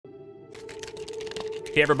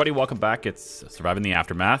Hey everybody, welcome back. It's Surviving the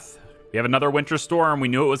Aftermath. We have another winter storm. We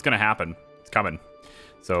knew it was going to happen. It's coming.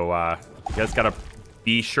 So you guys got to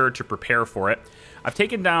be sure to prepare for it. I've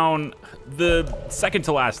taken down the second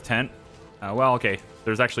to last tent. Well, okay,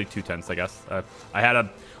 there's actually two tents, I guess. I had a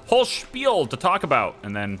whole spiel to talk about,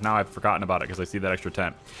 and then now I've forgotten about it because I see that extra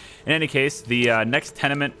tent. In any case, the next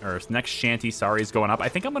tenement, or next shanty, sorry, is going up. I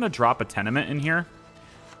think I'm going to drop a tenement in here.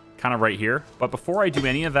 Kind of right here. But before I do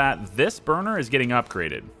any of that, this burner is getting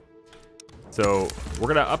upgraded. So we're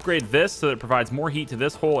going to upgrade this so that it provides more heat to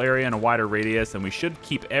this whole area in a wider radius, and we should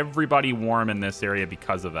keep everybody warm in this area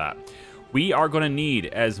because of that. We are going to need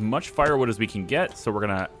as much firewood as we can get, so we're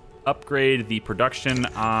going to upgrade the production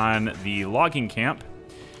on the logging camp.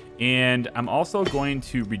 And I'm also going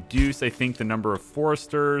to reduce, I think, the number of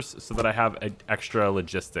foresters so that I have extra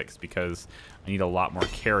logistics because I need a lot more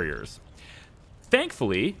carriers.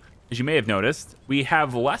 Thankfully, as you may have noticed, we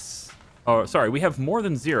have we have more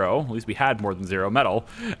than zero. At least we had more than zero metal.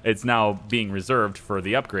 It's now being reserved for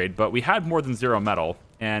the upgrade, but we had more than zero metal,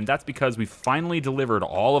 and that's because we finally delivered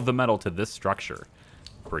all of the metal to this structure.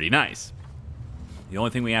 Pretty nice. The only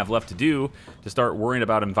thing we have left to do to start worrying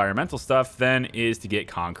about environmental stuff then is to get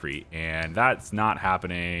concrete, and that's not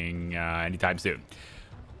happening anytime soon.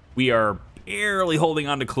 We are barely holding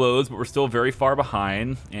on to clothes, but we're still very far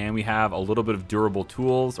behind, and we have a little bit of durable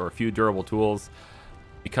tools, or a few durable tools,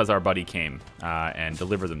 because our buddy came and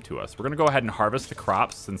delivered them to us. We're going to go ahead and harvest the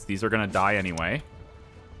crops since these are going to die anyway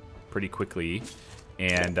pretty quickly.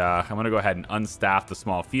 And I'm going to go ahead and unstaff the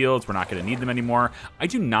small fields. We're not going to need them anymore. I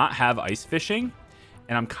do not have ice fishing,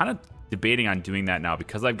 and I'm kind of debating on doing that now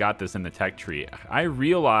because I've got this in the tech tree. I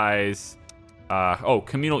realize... oh,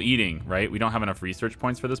 communal eating, right? We don't have enough research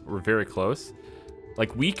points for this, but we're very close.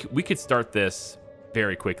 Like, we could start this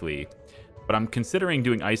very quickly, but I'm considering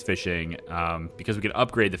doing ice fishing because we can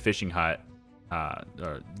upgrade the fishing hut.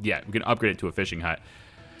 Yeah, we can upgrade it to a fishing hut.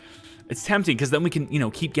 It's tempting because then we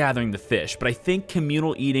can, keep gathering the fish. But I think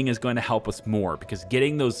communal eating is going to help us more because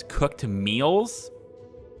getting those cooked meals,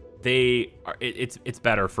 it's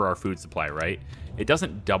better for our food supply, right? It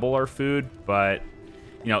doesn't double our food, but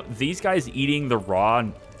these guys eating the raw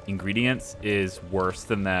ingredients is worse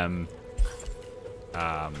than them,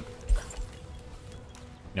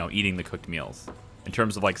 eating the cooked meals in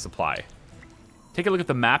terms of like supply. Take a look at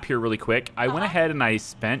the map here really quick. I went ahead and I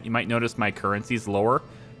spent, you might notice my currency's lower.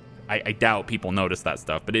 I doubt people notice that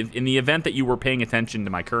stuff, but in the event that you were paying attention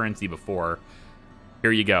to my currency before,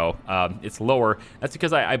 here you go. It's lower. That's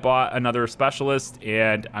because I bought another specialist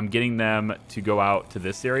and I'm getting them to go out to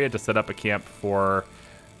this area to set up a camp for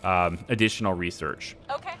additional research.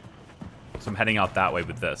 Okay. So I'm heading out that way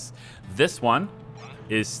with this. This one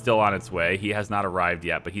is still on its way. He has not arrived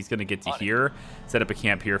yet, but he's going to get to here, set up a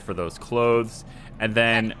camp here for those clothes, and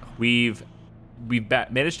then we've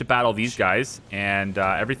managed to battle these guys, and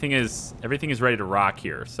everything is ready to rock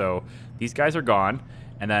here. So these guys are gone,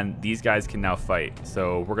 and then these guys can now fight.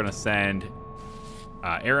 So we're going to send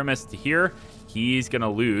Aramis to here. He's going to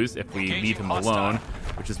lose if we leave him alone,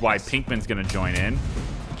 which is why Pinkman's going to join in.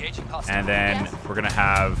 And then we're going to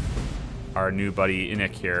have our new buddy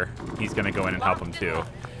Inik here. He's going to go in and help him too.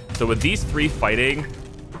 So with these three fighting,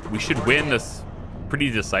 we should win this pretty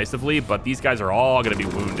decisively, but these guys are all going to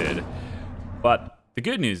be wounded. But the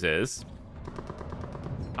good news is,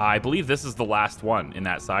 I believe this is the last one in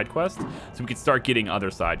that side quest, so we can start getting other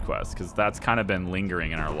side quests, because that's kind of been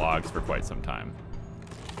lingering in our logs for quite some time.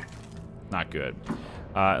 Not good.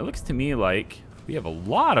 It looks to me like we have a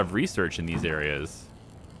lot of research in these areas.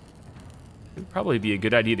 It would probably be a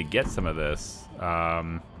good idea to get some of this.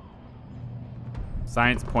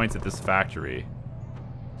 Science points at this factory.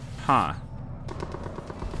 Huh.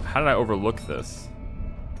 How did I overlook this?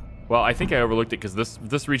 Well, I think I overlooked it because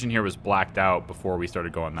this region here was blacked out before we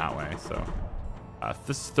started going that way. So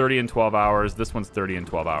this is 30 in 12 hours. This one's 30 in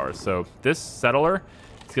 12 hours. So this settler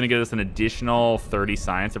is going to get us an additional 30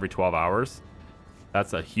 science every 12 hours.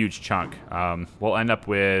 That's a huge chunk. We'll end up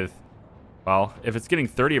with, well, if it's getting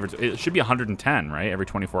 30, it should be 110, right? Every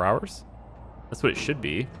 24 hours? That's what it should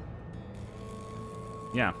be.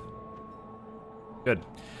 Yeah. Good.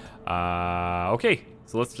 Okay,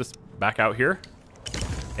 so let's just back out here.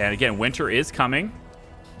 And again, winter is coming.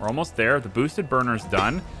 We're almost there. The boosted burner's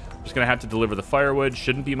done. Just going to have to deliver the firewood.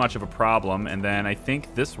 Shouldn't be much of a problem. And then I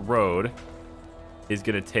think this road is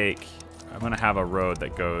going to take... I'm going to have a road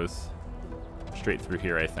that goes straight through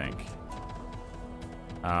here, I think.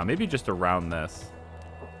 Maybe just around this.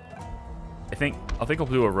 I think I'll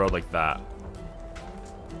do a road like that.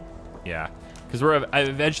 Yeah. Because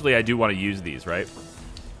eventually I do want to use these, right?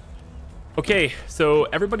 Okay, so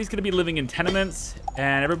everybody's going to be living in tenements,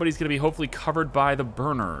 and everybody's going to be hopefully covered by the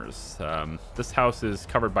burners. This house is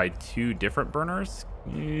covered by 2 different burners.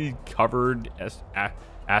 Covered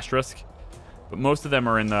asterisk. But most of them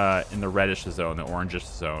are in the reddish zone, the orangish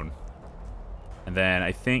zone. And then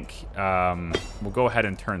I think we'll go ahead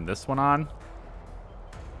and turn this one on.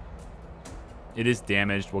 It is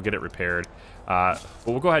damaged. We'll get it repaired. But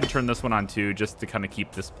we'll go ahead and turn this one on too, just to kind of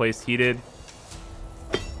keep this place heated.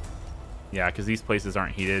 Yeah, because these places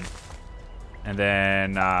aren't heated. And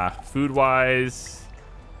then food-wise,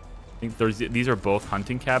 I think these are both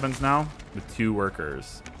hunting cabins now with 2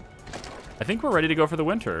 workers. I think we're ready to go for the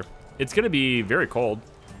winter. It's going to be very cold,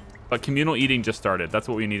 but communal eating just started. That's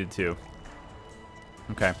what we needed to.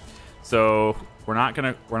 Okay, so we're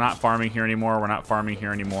not farming here anymore. We're not farming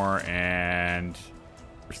here anymore, and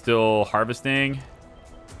we're still harvesting.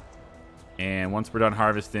 And once we're done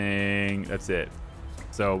harvesting, that's it.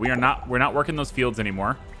 So we're not working those fields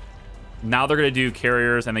anymore. Now they're going to do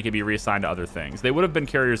carriers, and they can be reassigned to other things. They would have been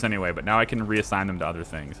carriers anyway, but now I can reassign them to other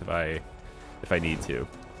things if I need to.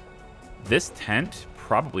 This tent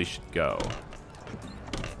probably should go.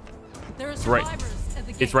 It's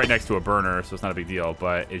right next to a burner, so it's not a big deal,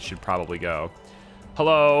 but it should probably go.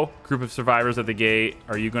 Hello, group of survivors at the gate.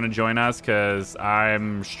 Are you going to join us? Because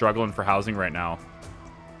I'm struggling for housing right now.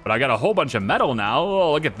 But I got a whole bunch of metal now.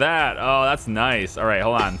 Oh, look at that. Oh, that's nice. All right,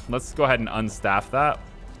 hold on. Let's go ahead and unstaff that.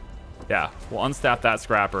 Yeah, we'll unstaff that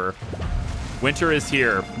scrapper. Winter is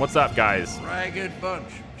here. What's up, guys? Ragged bunch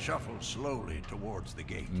shuffled slowly towards the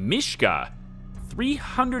gate. Mishka,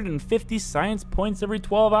 350 science points every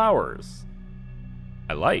 12 hours.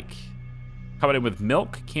 I like. Coming in with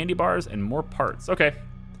milk, candy bars, and more parts. Okay.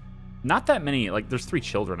 Not that many. Like, there's 3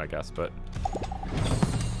 children, I guess, but...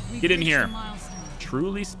 Get in here.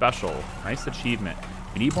 Truly special. Nice achievement.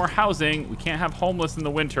 We need more housing. We can't have homeless in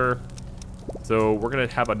the winter. So we're going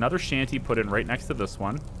to have another shanty put in right next to this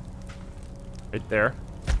one. Right there.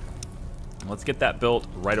 Let's get that built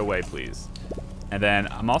right away, please. And then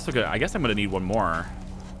I'm also going to... I guess I'm going to need one more.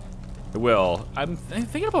 I will. I'm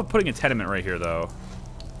thinking about putting a tenement right here, though.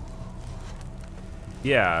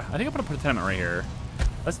 Yeah, I think I'm going to put a tenement right here.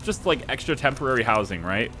 That's just like extra temporary housing,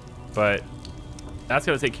 right? But that's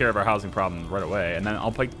going to take care of our housing problem right away. And then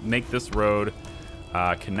I'll make this road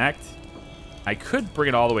connect. I could bring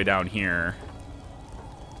it all the way down here,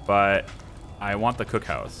 but I want the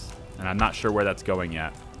cookhouse, and I'm not sure where that's going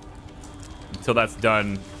yet. Until that's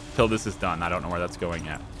done, till this is done, I don't know where that's going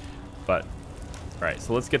yet. But, all right,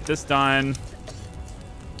 so let's get this done.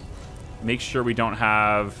 Make sure we don't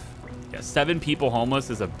have... Yeah, 7 people homeless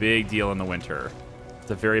is a big deal in the winter.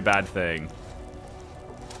 It's a very bad thing.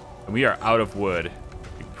 And we are out of wood.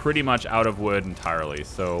 Pretty much out of wood entirely.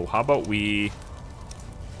 So how about we...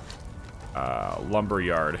 lumber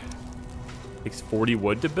yard. Takes 40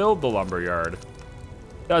 wood to build the lumber yard.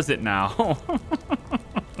 Does it now?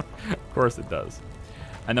 Of course it does.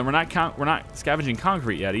 And then we're not scavenging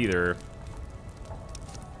concrete yet either.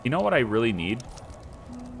 You know what I really need?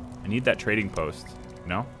 I need that trading post. You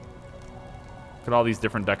know? Look at all these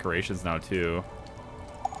different decorations now too.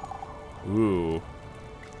 Ooh.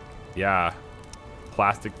 Yeah.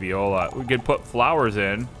 Plastic viola. We could put flowers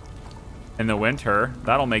in the winter.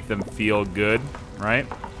 That'll make them feel good, right?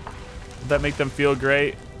 Would that make them feel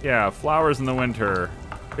great? Yeah, flowers in the winter.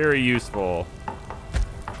 Very useful.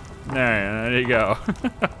 There you go.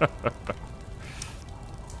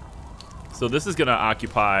 So this is gonna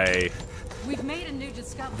occupy... We've made a new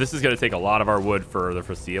discovery. This is gonna take a lot of our wood for the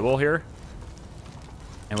foreseeable here.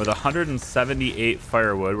 And with 178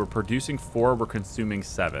 firewood, we're producing 4, we're consuming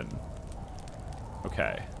 7.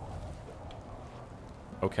 Okay.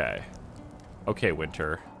 Okay. Okay,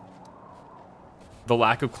 winter. The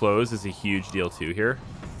lack of clothes is a huge deal too here,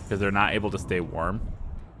 because they're not able to stay warm.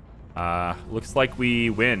 Looks like we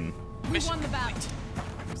win. We won the battle.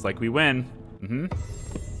 Looks like we win.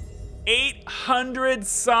 800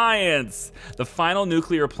 science! The final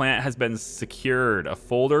nuclear plant has been secured. A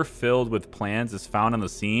folder filled with plans is found on the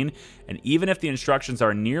scene, and even if the instructions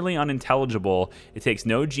are nearly unintelligible, it takes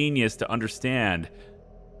no genius to understand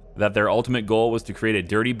that their ultimate goal was to create a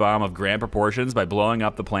dirty bomb of grand proportions by blowing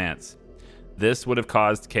up the plants. This would have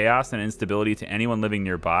caused chaos and instability to anyone living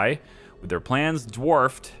nearby. With their plans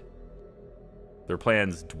dwarfed...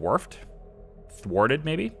 Thwarted,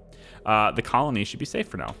 maybe? The colony should be safe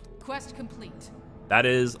for now. Quest complete. That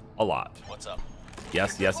is a lot. What's up?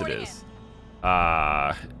 Yes, it is.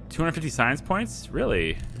 250 science points?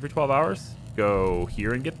 Really? Every 12 hours? Go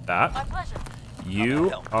here and get that. My pleasure.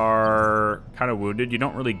 You are kind of wounded. You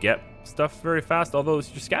don't really get stuff very fast, although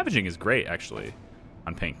your scavenging is great, actually,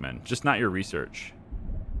 on Pinkman. Just not your research.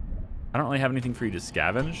 I don't really have anything for you to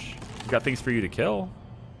scavenge. We've got things for you to kill.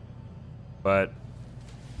 But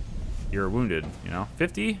you're wounded, you know?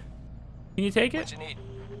 50? Can you take it? What you need?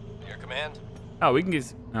 Your command? Oh, we can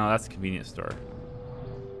get... No, that's a convenience store.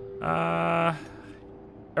 All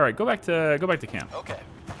right, go back to camp. Okay.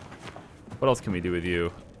 What else can we do with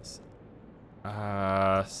you?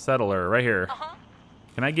 Settler, right here.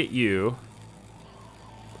 Can I get you?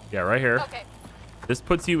 Yeah, right here. Okay. This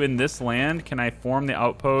puts you in this land. Can I form the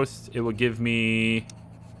outpost? It will give me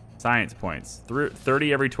science points.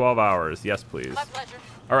 30 every 12 hours. Yes, please. My pleasure.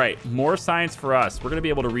 All right, more science for us. We're going to be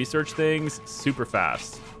able to research things super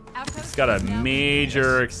fast. It's got a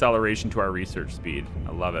major acceleration to our research speed.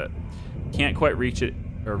 I love it. Can't quite reach it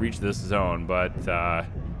or reach this zone, but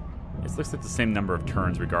it looks like the same number of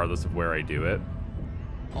turns regardless of where I do it.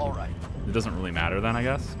 All right. It doesn't really matter then, I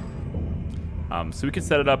guess. So we can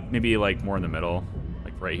set it up maybe like more in the middle,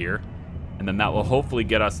 like right here. And then that will hopefully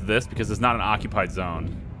get us this because it's not an occupied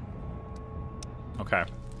zone. Okay.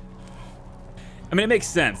 I mean, it makes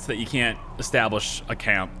sense that you can't establish a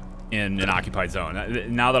camp in an occupied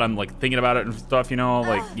zone. Now that I'm like thinking about it and stuff, you know,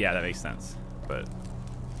 like, yeah, that makes sense. But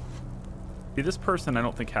see, this person I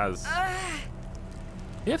don't think has...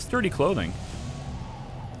 They have sturdy clothing.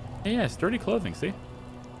 Yeah, sturdy clothing, see?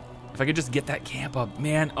 If I could just get that camp up,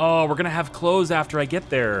 man. Oh, we're gonna have clothes after I get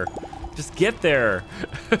there. Just get there.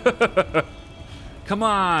 Come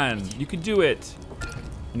on, you can do it.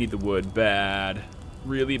 I need the wood bad,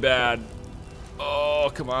 really bad. Oh,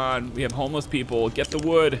 come on, we have homeless people. Get the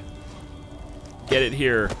wood. Get it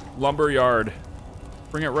here, lumber yard.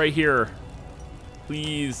 Bring it right here,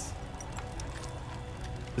 please.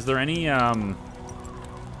 Is there any, yeah,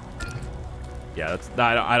 that's,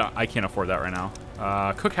 I can't afford that right now.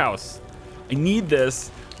 Cookhouse. I need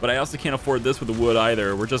this, but I also can't afford this with the wood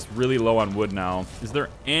either. We're just really low on wood now. Is there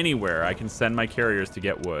anywhere I can send my carriers to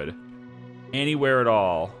get wood? Anywhere at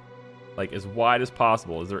all? Like as wide as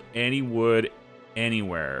possible. Is there any wood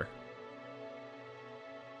anywhere?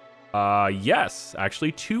 Yes,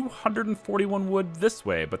 actually 241 wood this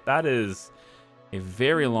way, but that is a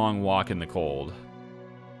very long walk in the cold.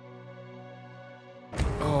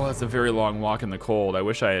 Oh, that's a very long walk in the cold. I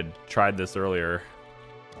wish I had tried this earlier.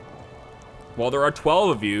 Well, there are 12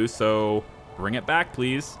 of you, so bring it back,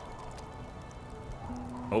 please.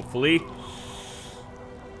 Hopefully.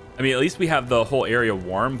 I mean, at least we have the whole area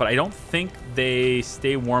warm, but I don't think they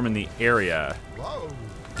stay warm in the area. Whoa.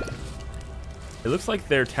 It looks like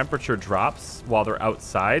their temperature drops while they're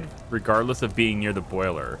outside, regardless of being near the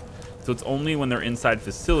boiler. So it's only when they're inside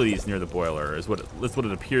facilities near the boiler, that's what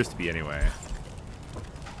it appears to be anyway.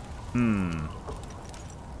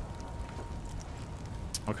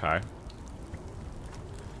 Okay.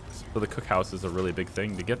 So the cookhouse is a really big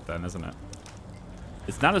thing to get then, isn't it?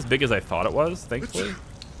 It's not as big as I thought it was, thankfully.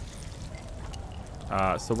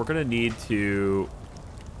 So we're gonna need to...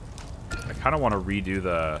 I kind of want to redo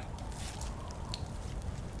the...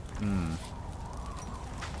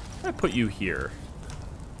 I put you here.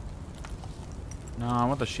 No, I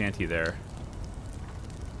want the shanty there.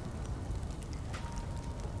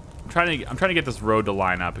 I'm trying to get this road to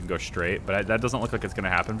line up and go straight, but that doesn't look like it's gonna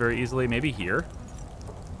happen very easily. Maybe here.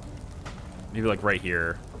 Maybe like right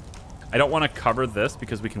here. I don't want to cover this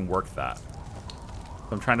because we can work that. So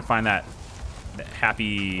I'm trying to find that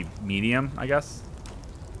happy medium, I guess.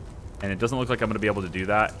 And it doesn't look like I'm going to be able to do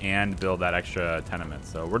that and build that extra tenement.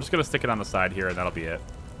 So we're just going to stick it on the side here and that'll be it.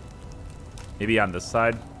 Maybe on this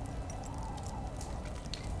side.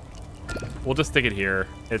 We'll just stick it here.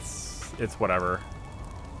 It's whatever.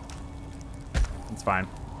 It's fine.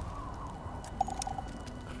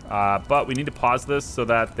 But we need to pause this so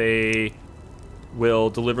that they will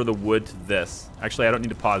deliver the wood to this. Actually, I don't need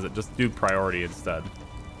to pause it. Just do priority instead.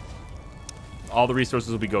 All the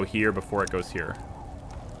resources will go here before it goes here.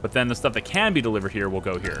 But then the stuff that can be delivered here will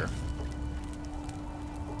go here.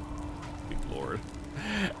 Good Lord.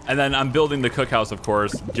 And then I'm building the cookhouse, of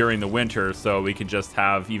course, during the winter, so we can just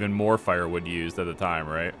have even more firewood used at the time,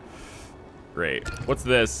 right? Great. What's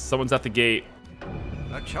this? Someone's at the gate.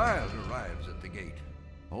 A child arrives at the gate,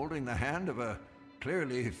 holding the hand of a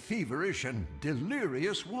clearly feverish and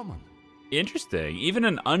delirious woman. Interesting. Even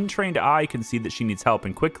an untrained eye can see that she needs help,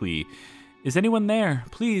 and quickly. Is anyone there?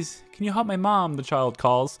 Please, can you help my mom? The child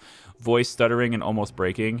calls, voice stuttering and almost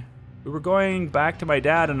breaking. We were going back to my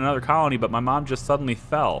dad in another colony, but my mom just suddenly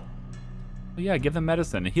fell. Well, yeah, give them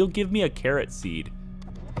medicine. He'll give me a carrot seed.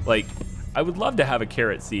 Like, I would love to have a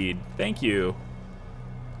carrot seed. Thank you.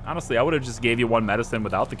 Honestly, I would have just gave you one medicine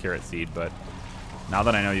without the carrot seed, but now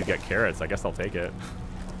that I know you've got carrots, I guess I'll take it.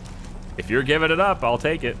 If you're giving it up, I'll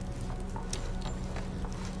take it.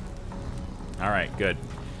 All right, good.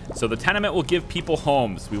 So the tenement will give people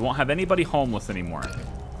homes. We won't have anybody homeless anymore.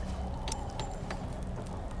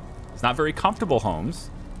 It's not very comfortable homes,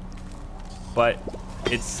 but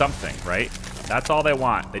it's something, right? That's all they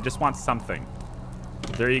want. They just want something.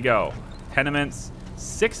 There you go. Tenements.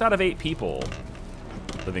 6 out of 8 people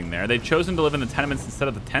living there. They've chosen to live in the tenements instead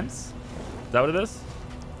of the tents. Is that what it is?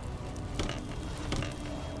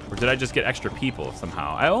 Or did I just get extra people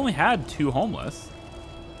somehow? I only had 2 homeless.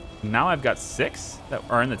 Now I've got 6 that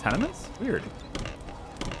are in the tenements? Weird.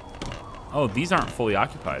 Oh, these aren't fully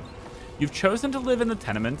occupied. You've chosen to live in the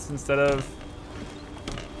tenements instead of...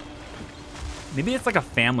 Maybe it's like a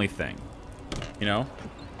family thing, you know?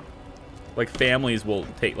 Like families will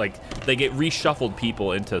take, like, they get reshuffled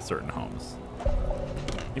people into certain homes.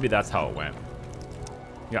 Maybe that's how it went.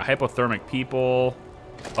 You got hypothermic people.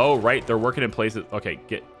 Oh, right, they're working in places. Okay,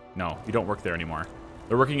 no, you don't work there anymore.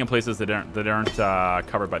 They're working in places that aren't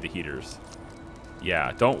covered by the heaters.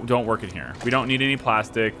 Yeah, don't work in here. We don't need any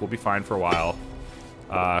plastic. We'll be fine for a while.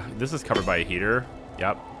 This is covered by a heater.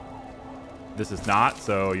 Yep. This is not.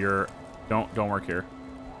 So don't work here.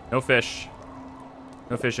 No fish.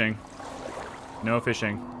 No fishing. No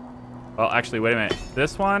fishing. Well, actually, wait a minute.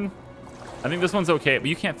 This one, I think this one's okay, but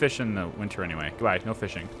you can't fish in the winter anyway. Goodbye. No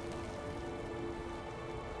fishing.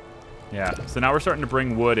 Yeah. So now we're starting to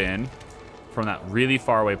bring wood in from that really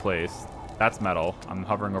far away place. That's metal. I'm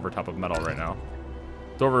hovering over top of metal right now.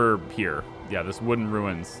 It's over here. Yeah, this wooden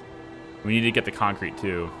ruins. We need to get the concrete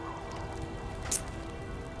too.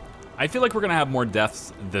 I feel like we're gonna have more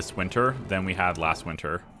deaths this winter than we had last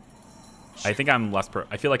winter. I think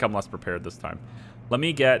I feel like I'm less prepared this time. Let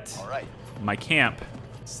me get my camp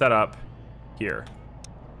set up here.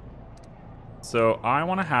 So I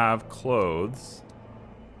want to have clothes.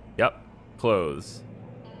 Yep, clothes.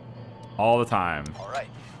 All the time. All right.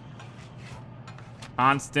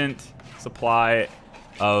 Constant supply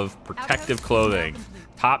of protective clothing.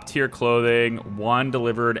 Top tier clothing, 1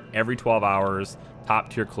 delivered every 12 hours.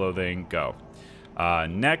 Top tier clothing, go.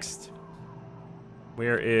 Next,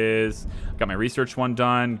 where is... Got my research one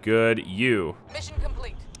done. Good. You. Mission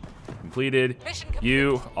complete. Completed. Mission complete.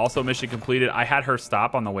 You, also mission completed. I had her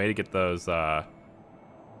stop on the way to get those, there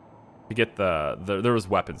was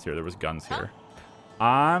weapons here. There was guns here.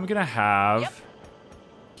 I'm going to have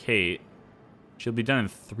Kate. She'll be done in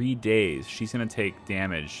 3 days. She's going to take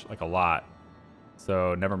damage, like a lot.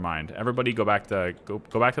 So never mind. Everybody go back to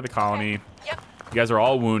the colony. Okay. Yep. You guys are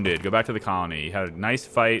all wounded. Go back to the colony. You had nice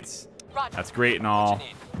fights. Roger. That's great and all.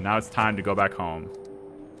 Now it's time to go back home.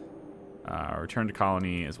 Return to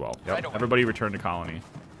colony as well. Yep. Right away. Everybody return to colony.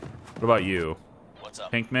 What about you? What's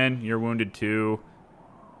up? Pinkman, you're wounded too.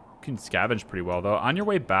 You can scavenge pretty well though. On your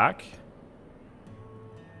way back.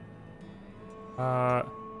 Pinkman,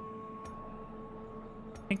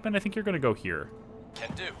 I think you're gonna go here.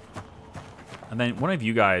 Can do. And then one of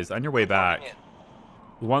you guys on your way back.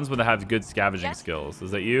 The ones that have good scavenging skills.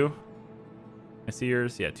 Is that you? I see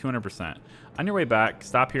yours. Yeah, 200%. On your way back,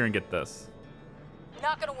 stop here and get this.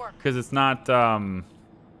 Not gonna work. Because it's not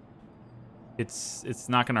it's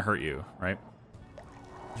not gonna hurt you, right?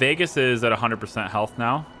 Vegas is at 100% health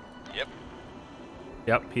now. Yep.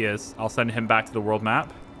 Yep, he is. I'll send him back to the world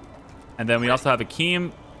map. And then we also have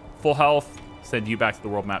Akeem, full health. Send you back to the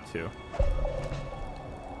world map too.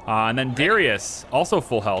 And then Darius, also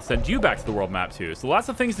full health. Send you back to the world map too. So lots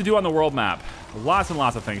of things to do on the world map. Lots and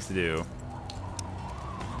lots of things to do.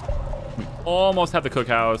 We almost have the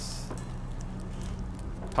cookhouse.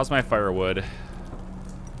 How's my firewood?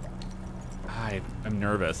 I'm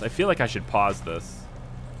nervous. I feel like I should pause this.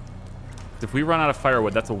 If we run out of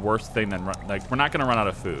firewood, that's a worse thing than like we're not going to run out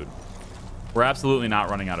of food. We're absolutely not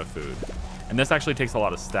running out of food. And this actually takes a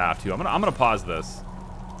lot of staff too. I'm gonna pause this.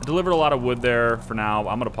 I delivered a lot of wood there for now.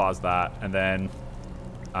 I'm gonna pause that, and then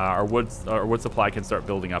our wood supply can start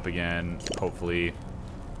building up again, hopefully.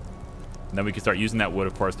 And then we can start using that wood,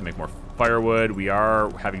 of course, to make more firewood. We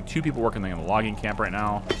are having 2 people working in the logging camp right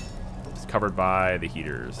now. It's covered by the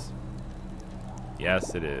heaters.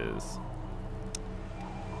 Yes, it is.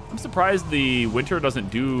 I'm surprised the winter doesn't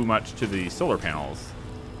do much to the solar panels.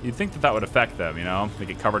 You'd think that would affect them, you know? They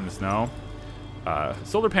get covered in snow.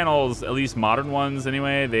 Solar panels, at least modern ones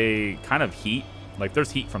anyway, they kind of heat. Like,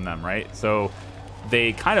 there's heat from them, right? So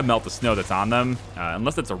they kind of melt the snow that's on them.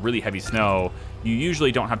 Unless it's a really heavy snow, you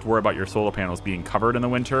usually don't have to worry about your solar panels being covered in the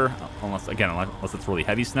winter, unless it's really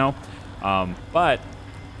heavy snow. But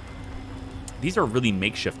these are really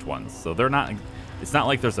makeshift ones, so they're not. It's not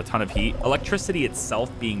like there's a ton of heat. Electricity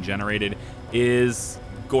itself being generated is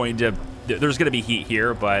going to. There's going to be heat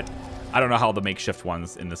here, but I don't know how the makeshift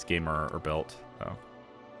ones in this game are built. So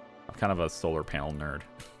I'm kind of a solar panel nerd.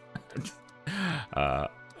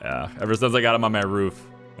 Yeah, ever since I got them on my roof.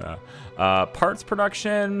 Yeah. Parts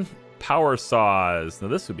production, power saws. Now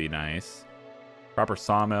this would be nice. Proper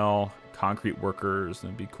sawmill, concrete workers.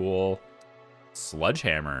 That'd be cool.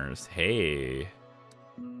 Sledgehammers. Hey.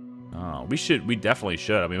 Oh, we definitely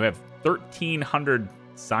should. I mean, we have 1,300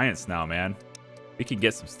 science now, man. We can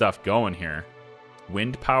get some stuff going here.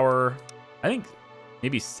 Wind power. I think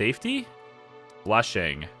maybe safety?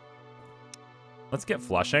 Flushing. Let's get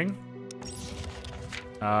flushing.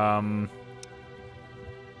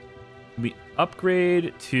 We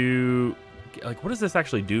upgrade to, like, what does this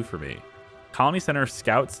actually do for me? Colony Center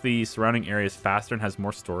scouts the surrounding areas faster and has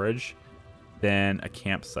more storage than a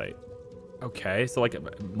campsite. Okay, so like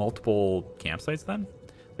multiple campsites then?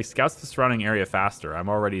 Like scouts the surrounding area faster. I'm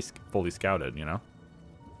already fully scouted, you know?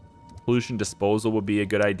 Pollution disposal would be a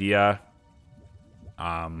good idea.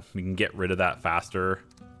 We can get rid of that faster.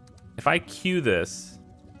 If I queue this,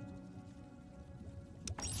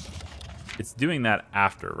 it's doing that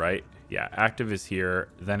after, right? Yeah, active is here.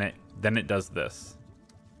 Then it does this.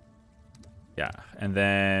 Yeah, and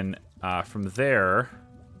then from there,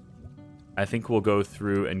 I think we'll go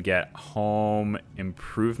through and get home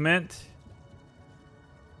improvement.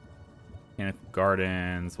 And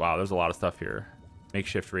gardens. Wow, there's a lot of stuff here.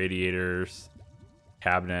 Makeshift radiators,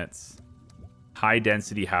 cabinets, high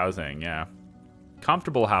density housing. Yeah,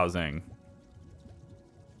 comfortable housing.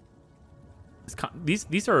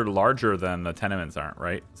 These are larger than the tenements aren't,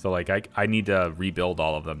 right? So like I need to rebuild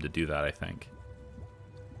all of them to do that, I think.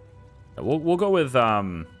 We'll go with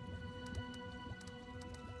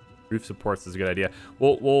roof supports is a good idea.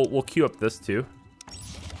 We'll queue up this too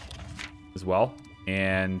as well.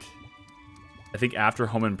 And I think after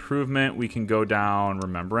home improvement, we can go down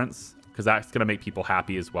remembrance because that's going to make people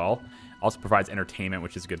happy as well. Also provides entertainment,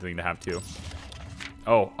 which is a good thing to have too.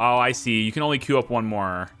 Oh, I see. You can only queue up one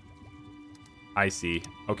more. I see.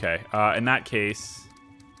 Okay. In that case,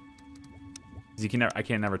 I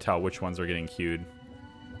can never tell which ones are getting queued.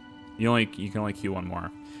 You can only queue one more.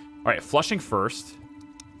 All right, flushing first,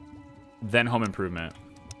 then home improvement.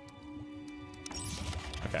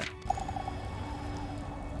 Okay.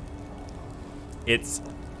 It's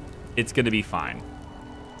gonna be fine.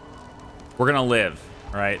 We're gonna live.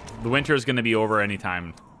 All right. The winter is gonna be over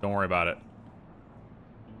anytime. Don't worry about it.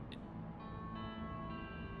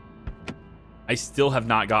 I still have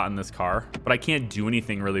not gotten this car, but I can't do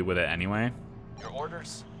anything really with it anyway. Your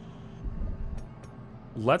orders?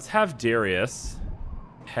 Let's have Darius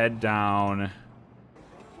head down.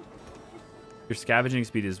 Your scavenging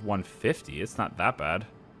speed is 150. It's not that bad.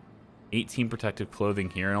 18 protective clothing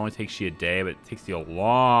here. It only takes you a day, but it takes you a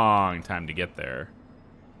long time to get there.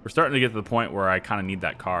 We're starting to get to the point where I kind of need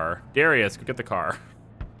that car. Darius, go get the car.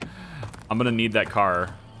 I'm going to need that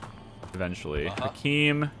car eventually.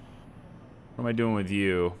 Hakeem, what am I doing with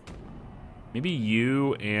you? Maybe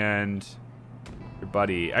you and your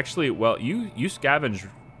buddy. Actually, well, you scavenge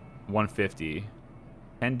 150.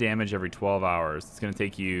 10 damage every 12 hours. It's going to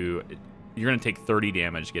take you... You're going to take 30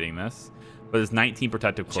 damage getting this. But there's 19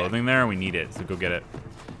 protective clothing there, and we need it, so go get it.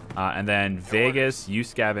 And then Vegas, you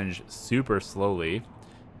scavenge super slowly.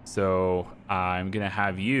 So I'm going to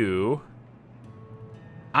have you...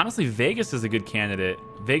 Honestly, Vegas is a good candidate.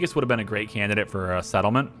 Vegas would have been a great candidate for a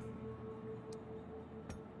settlement.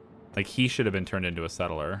 Like, he should have been turned into a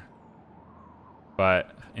settler.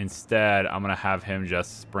 But instead, I'm going to have him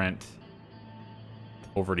just sprint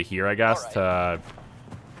over to here, I guess, to,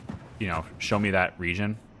 you know, show me that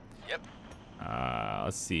region. Yep.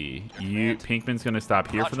 Let's see. Pinkman's going to stop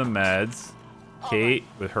here for the meds. Kate,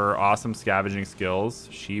 with her awesome scavenging skills,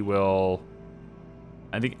 she will...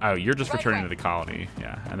 I think... Oh, you're just returning to the colony.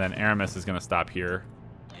 Yeah. And then Aramis is going to stop here.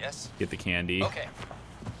 Yes. Get the candy. Okay.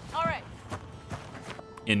 All right.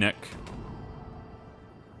 Inuk.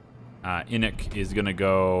 Inuk is going to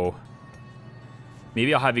go...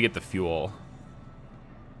 Maybe I'll have you get the fuel.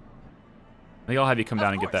 I think I'll have you come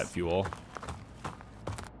down and get that fuel.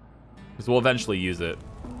 Because we'll eventually use it.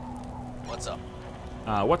 What's up?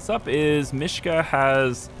 What's up is Mishka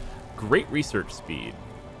has great research speed.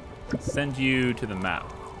 Send you to the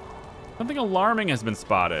map. Something alarming has been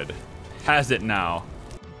spotted. Has it now?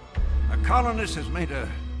 A colonist has made a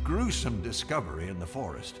gruesome discovery in the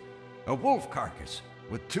forest. A wolf carcass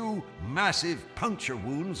with 2 massive puncture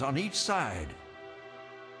wounds on each side.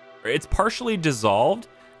 It's partially dissolved,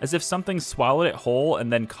 as if something swallowed it whole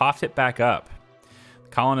and then coughed it back up. The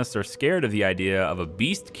colonists are scared of the idea of a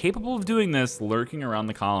beast capable of doing this lurking around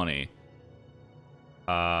the colony.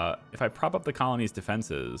 If I prop up the colony's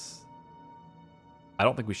defenses... I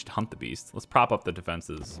don't think we should hunt the beast. Let's prop up the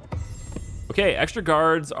defenses. Okay, extra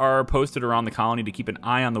guards are posted around the colony to keep an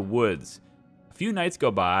eye on the woods. A few nights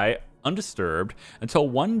go by undisturbed until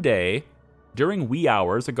one day, during wee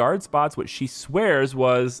hours, a guard spots what she swears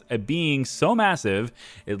was a being so massive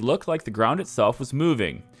it looked like the ground itself was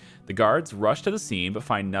moving. The guards rush to the scene but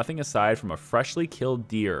find nothing aside from a freshly killed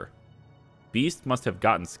deer. Beast must have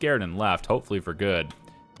gotten scared and left, hopefully for good.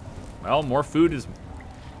 Well, more food is...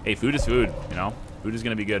 Hey, food is food, you know? Food is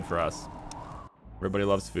going to be good for us. Everybody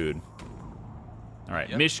loves food. All right,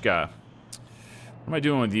 yep. Mishka. What am I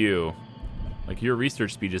doing with you? Like, your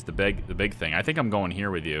research speed is the big thing. I think I'm going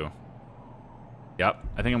here with you. Yep,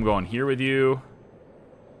 I think I'm going here with you.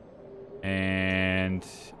 And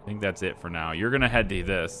I think that's it for now. You're going to head to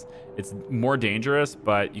this. It's more dangerous,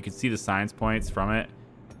 but you can see the science points from it.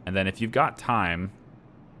 And then if you've got time,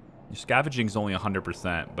 your scavenging is only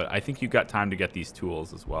 100%, but I think you've got time to get these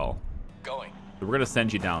tools as well. Going. So we're going to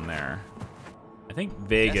send you down there. I think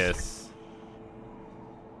Vegas...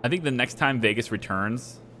 I think the next time Vegas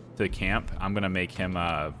returns to camp, I'm going to make him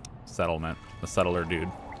a settler dude.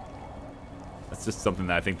 That's just something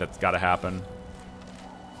that I think that's got to happen.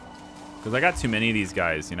 Because I got too many of these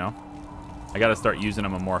guys, you know? I got to start using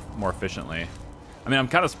them more efficiently. I mean, I'm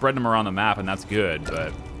kind of spreading them around the map, and that's good,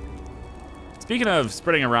 but... Speaking of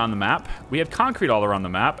spreading around the map, we have concrete all around the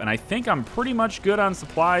map, and I think I'm pretty much good on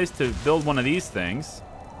supplies to build one of these things.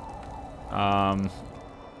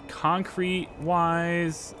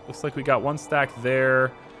 Concrete-wise, looks like we got one stack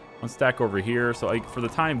there, one stack over here. So like, for the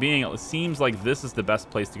time being, it seems like this is the best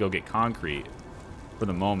place to go get concrete for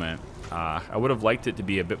the moment. I would have liked it to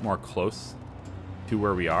be a bit more close to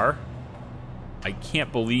where we are. I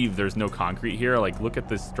can't believe there's no concrete here. Like, look at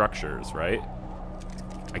the structures, right?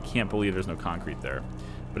 I can't believe there's no concrete there.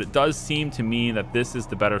 But it does seem to me that this is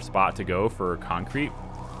the better spot to go for concrete.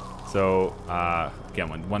 So,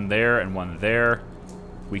 again, one there and one there.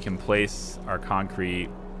 We can place our concrete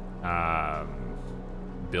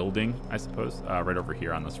building, I suppose, right over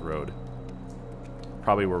here on this road.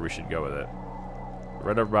 Probably where we should go with it.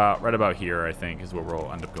 Right about here, I think, is where we'll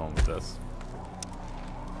end up going with this.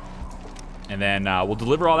 And then we'll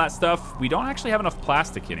deliver all that stuff. We don't actually have enough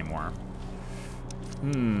plastic anymore.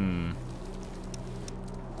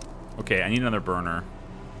 Okay, I need another burner,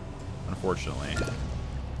 unfortunately.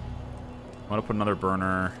 I want to put another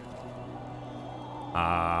burner.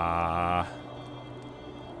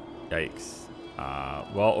 Yikes.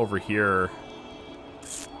 Well, over here.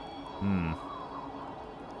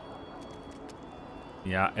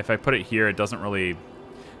 Yeah, if I put it here, it doesn't really...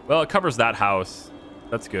 Well, it covers that house.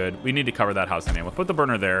 That's good. We need to cover that house anyway. We'll put the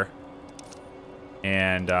burner there.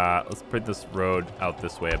 And let's put this road out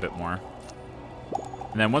this way a bit more.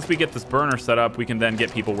 And then once we get this burner set up, we can then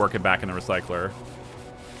get people working back in the recycler.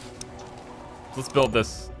 Let's build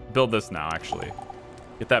this now, actually.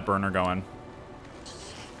 Get that burner going.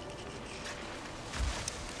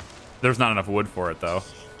 There's not enough wood for it, though.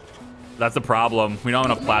 That's the problem. We don't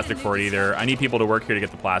have enough plastic for it either. I need people to work here to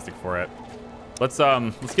get the plastic for it. Let's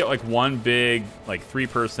get like one big, like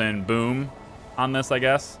 3-person boom on this, I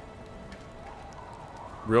guess.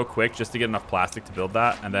 Real quick, just to get enough plastic to build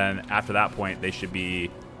that. And then after that point, they should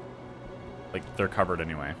be, like, they're covered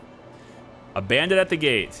anyway. A bandit at the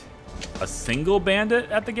gate. A single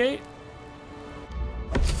bandit at the gate?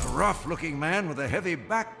 A rough-looking man with a heavy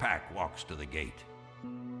backpack walks to the gate.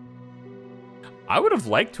 I would have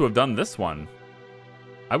liked to have done this one.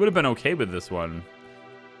 I would have been okay with this one.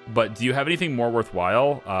 But do you have anything more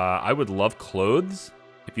worthwhile? I would love clothes,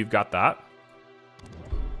 if you've got that.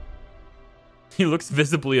 He looks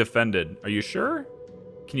visibly offended. Are you sure?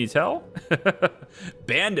 Can you tell?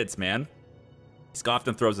 Bandits, man. He scoffed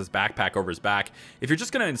and throws his backpack over his back. If you're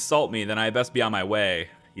just going to insult me, then I best be on my way,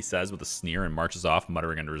 he says with a sneer and marches off,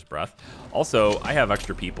 muttering under his breath. Also, I have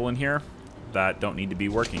extra people in here that don't need to be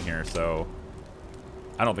working here, so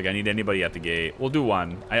I don't think I need anybody at the gate. We'll do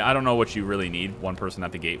one. I don't know what you really need one person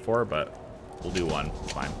at the gate for, but we'll do one.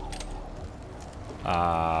 It's fine.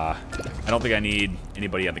 I don't think I need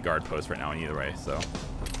anybody at the guard post right now in either way, so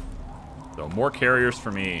more carriers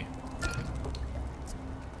for me.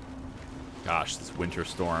 Gosh, this winter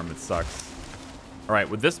storm, it sucks. All right,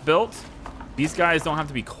 with this built, these guys don't have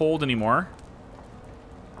to be cold anymore.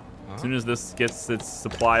 As soon as this gets its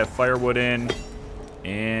supply of firewood in,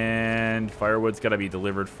 and firewood's got to be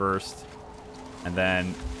delivered first, and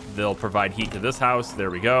then they'll provide heat to this house.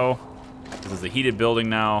 There we go. This is a heated building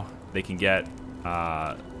now. They can get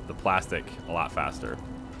the plastic a lot faster.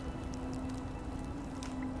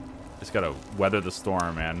 Just gotta weather the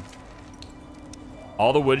storm, man.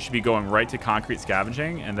 All the wood should be going right to concrete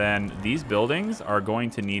scavenging, and then these buildings are going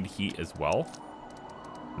to need heat as well,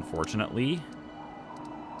 unfortunately.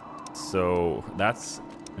 So that's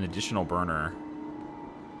an additional burner.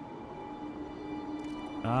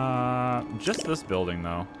 Just this building,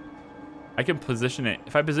 though. I can position it.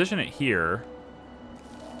 If I position it here...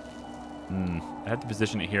 I have to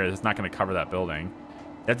position it here. It's not going to cover that building.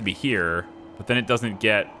 It have to be here, but then it doesn't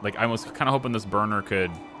get... Like, I was kind of hoping this burner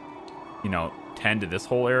could, you know, tend to this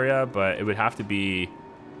whole area, but it would have to be...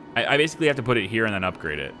 I basically have to put it here and then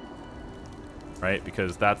upgrade it. Right?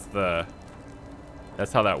 Because that's the...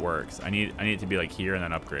 That's how that works. I need it to be, like, here and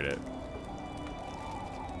then upgrade it.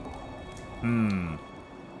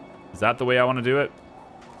 Is that the way I want to do it?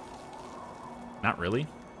 Not really.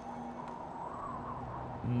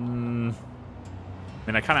 I mean,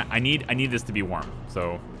 I need this to be warm.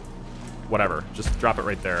 So, whatever. Just drop it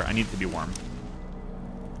right there. I need it to be warm.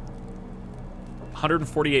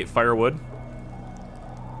 148 firewood.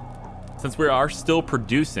 Since we are still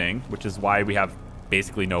producing, which is why we have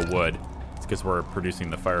basically no wood, it's because we're producing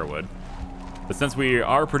the firewood. But since we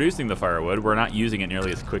are producing the firewood, we're not using it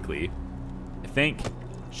nearly as quickly. I think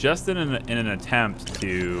just in an attempt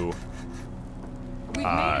to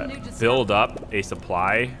build up a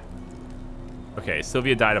supply. Okay,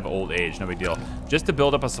 Sylvia died of old age, no big deal. Just to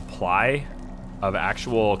build up a supply of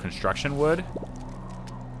actual construction wood.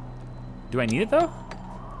 Do I need it though?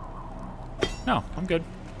 No, I'm good.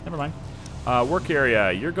 Never mind. Work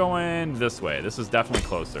area, you're going this way. This is definitely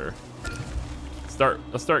closer.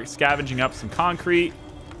 Let's start scavenging up some concrete.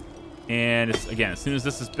 And again, as soon as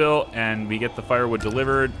this is built and we get the firewood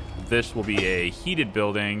delivered, this will be a heated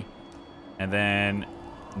building. And then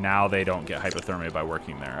now they don't get hypothermia by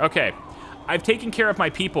working there. Okay, I've taken care of my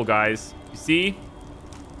people, guys. You see?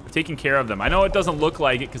 I've taken care of them. I know it doesn't look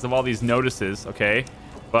like it because of all these notices, okay?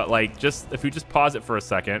 But like, if we just pause it for a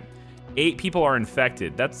second, 8 people are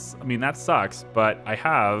infected. I mean, that sucks, but I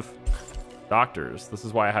have doctors. This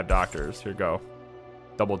is why I had doctors. Here we go.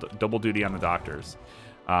 Double duty on the doctors.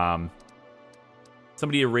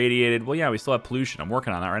 Somebody irradiated. Well, yeah, we still have pollution. I'm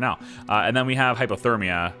working on that right now. And then we have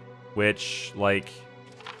hypothermia, which, like,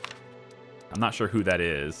 I'm not sure who that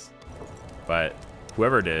is, but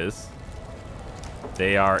whoever it is,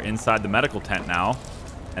 they are inside the medical tent now,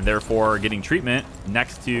 and therefore getting treatment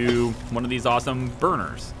next to one of these awesome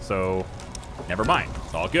burners. So, never mind.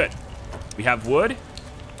 It's all good. We have wood.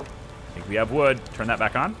 I think we have wood. Turn that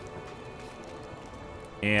back on.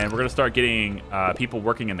 And we're going to start getting people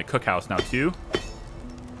working in the cookhouse now, too.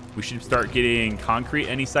 We should start getting concrete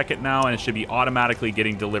any second now, and it should be automatically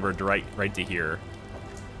getting delivered right to here.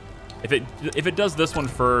 If it does this one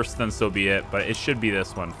first, then so be it, but it should be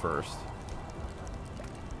this one first.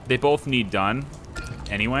 They both need done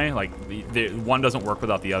anyway. Like, one doesn't work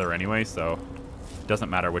without the other anyway, so it doesn't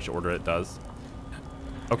matter which order it does.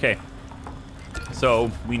 Okay.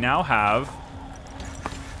 So, we now have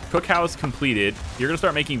cookhouse completed. You're going to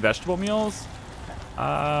start making vegetable meals.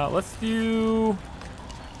 Let's do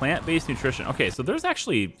plant-based nutrition. Okay, so there's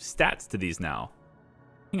actually stats to these now.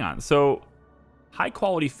 Hang on. So,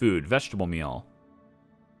 high-quality food, vegetable meal.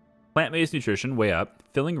 Plant-based nutrition, way up.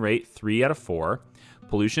 Filling rate, 3 out of 4.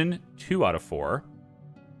 Pollution, 2 out of 4.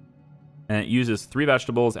 And it uses 3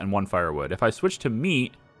 vegetables and 1 firewood. If I switch to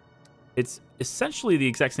meat, it's essentially the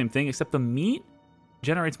exact same thing, except the meat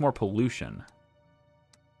generates more pollution.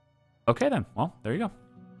 Okay, then. Well, there you go.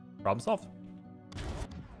 Problem solved.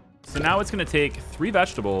 So now it's going to take 3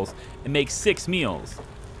 vegetables and make 6 meals.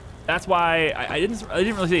 That's why I didn't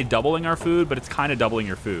really say doubling our food, but it's kind of doubling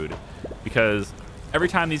your food. Because every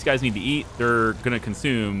time these guys need to eat, they're going to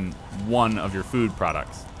consume 1 of your food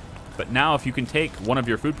products. But now if you can take 1 of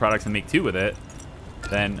your food products and make 2 with it,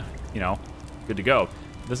 then, you know, good to go.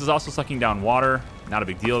 This is also sucking down water. Not a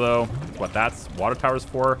big deal, though. That's what that's water tower's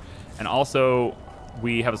for. And also,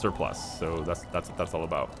 we have a surplus. So that's what that's all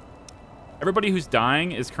about. Everybody who's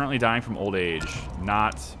dying is currently dying from old age,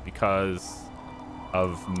 not because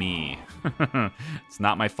of me. It's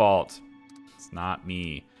not my fault. It's not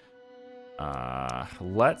me.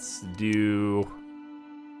 Let's do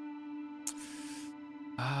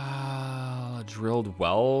drilled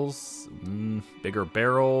wells, bigger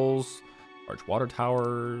barrels, large water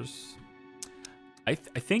towers. I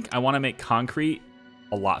think I want to make concrete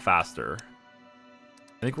a lot faster.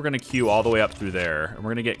 I think we're going to queue all the way up through there, and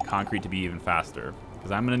we're going to get concrete to be even faster,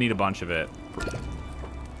 because I'm going to need a bunch of it.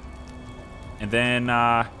 And then,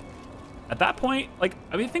 at that point, like,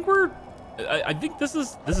 I mean, I think this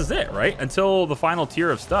is it, right? Until the final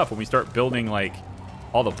tier of stuff, when we start building, like,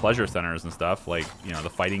 all the pleasure centers and stuff, like, you know, the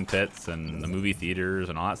fighting pits and the movie theaters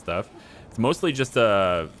and all that stuff. It's mostly just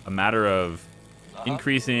a matter of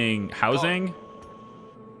increasing housing.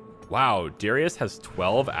 Wow, Darius has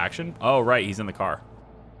 12 action. Oh, right, he's in the car.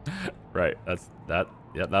 Right, yeah,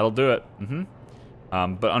 that'll do it.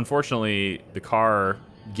 But unfortunately, the car,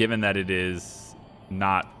 given that it is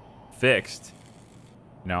not fixed,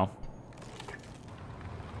 you know,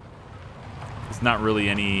 it's not really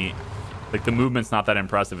any, like, the movement's not that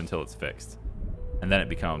impressive until it's fixed. And then it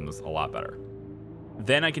becomes a lot better.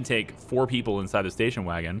 Then I can take 4 people inside the station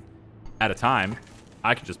wagon at a time.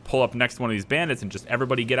 I can just pull up next to one of these bandits and just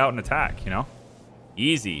everybody get out and attack, you know?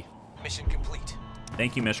 Easy. Mission complete.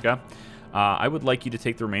 Thank you, Mishka. I would like you to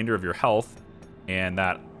take the remainder of your health and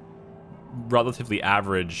that relatively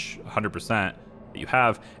average 100% that you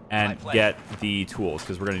have and get the tools,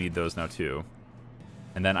 because we're going to need those now too.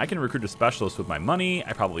 And then I can recruit a specialist with my money.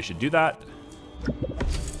 I probably should do that.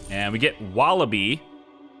 And we get Wallaby.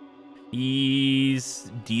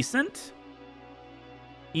 He's decent.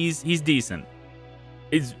 He's decent.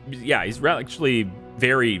 He's actually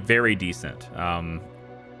very, very decent.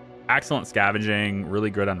 Excellent scavenging, really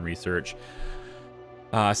good on research.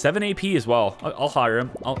 7 AP as well. I'll hire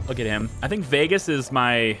him. I'll get him. I think Vegas is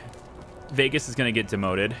going to get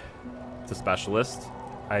demoted to specialist.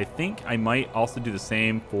 I think I might also do the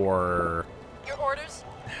same for... Your orders?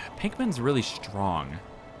 Pinkman's really strong.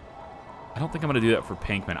 I don't think I'm going to do that for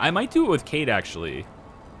Pinkman. I might do it with Kate, actually.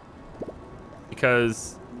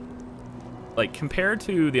 Because, like, compared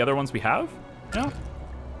to the other ones we have, you know?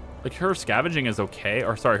 Like, her scavenging is okay.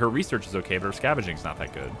 Or, sorry, her research is okay, but her scavenging's not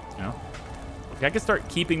that good, you know? Like, I could start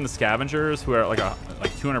keeping the scavengers who are, like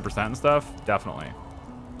 200% and stuff. Definitely.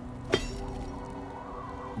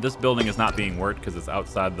 This building is not being worked because it's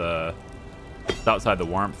outside the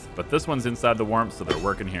warmth, but this one's inside the warmth, so they're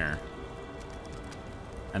working here.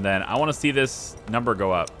 And then I want to see this number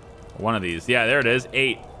go up. One of these. Yeah, there it is.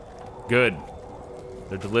 8. Good.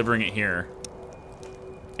 They're delivering it here.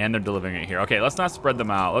 And they're delivering it here. Okay, let's not spread them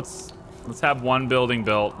out. Let's have one building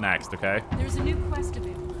built next, okay? There's a new quest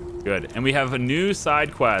available. Good. And we have a new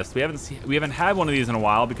side quest. We haven't had one of these in a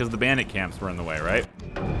while because the bandit camps were in the way, right?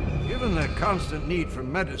 Given the constant need for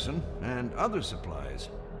medicine and other supplies,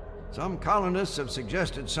 some colonists have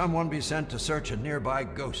suggested someone be sent to search a nearby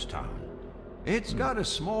ghost town. It's got a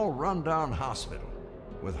small rundown hospital,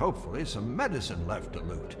 with hopefully some medicine left to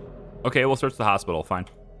loot. Okay, we'll search the hospital. Fine.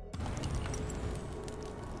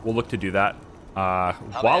 We'll look to do that.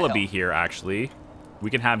 Wallaby here, actually.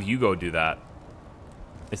 We can have you go do that.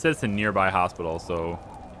 It says it's a nearby hospital, so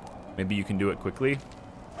maybe you can do it quickly.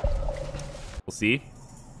 We'll see.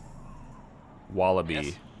 Wallaby.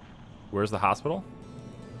 Yes. Where's the hospital?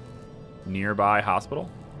 Nearby hospital?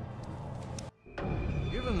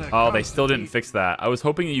 Oh, they still didn't fix that. I was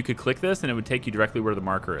hoping that you could click this and it would take you directly where the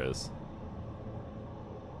marker is.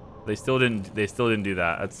 They still didn't do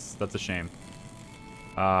that. That's a shame.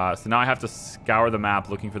 So now I have to scour the map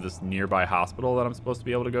looking for this nearby hospital that I'm supposed to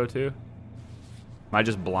be able to go to. Am I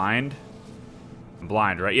just blind? I'm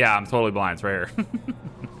blind, right? Yeah, I'm totally blind. It's right here.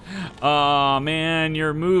 Oh, man,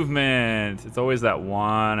 your movement. It's always that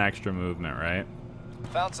one extra movement, right?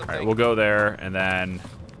 Found something. All right, we'll go there, and then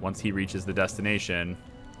once he reaches the destination,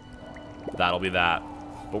 that'll be that.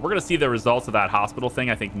 But we're going to see the results of that hospital thing,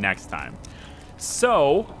 I think, next time.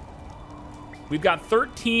 So, we've got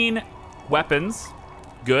 13 weapons.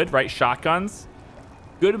 Good, right? Shotguns.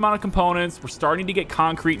 Good amount of components. We're starting to get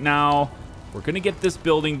concrete now. We're going to get this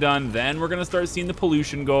building done. Then we're going to start seeing the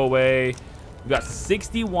pollution go away. We've got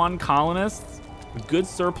 61 colonists. A good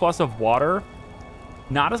surplus of water.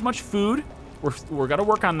 Not as much food. We're going to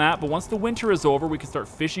work on that. But once the winter is over, we can start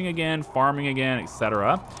fishing again, farming again,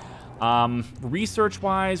 etc.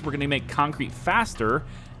 Research-wise, we're going to make concrete faster.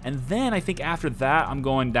 And then I think after that, I'm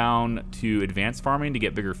going down to advanced farming to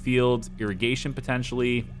get bigger fields, irrigation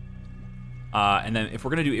potentially. And then if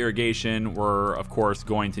we're going to do irrigation, we're, of course,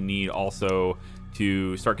 going to need also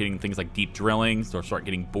to start getting things like deep drilling, so start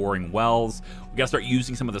getting boring wells. We got to start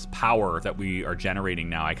using some of this power that we are generating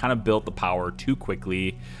now. I kind of built the power too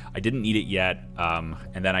quickly. I didn't need it yet.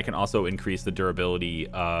 And then I can also increase the durability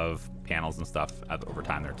of panels and stuff over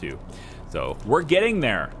time there too. So we're getting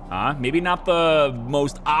there. Maybe not the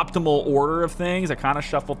most optimal order of things. I kind of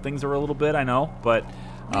shuffled things around a little bit, I know, but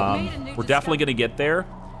we're definitely going to get there.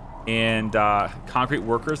 And concrete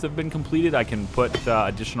workers have been completed. I can put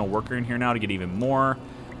additional worker in here now to get even more.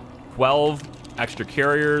 12 extra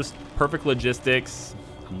carriers, perfect logistics.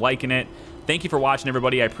 I'm liking it. Thank you for watching,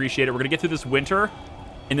 everybody. I appreciate it. We're gonna get through this winter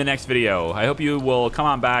in the next video. I hope you will come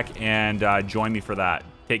on back and join me for that.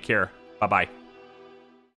 Take care. Bye-bye.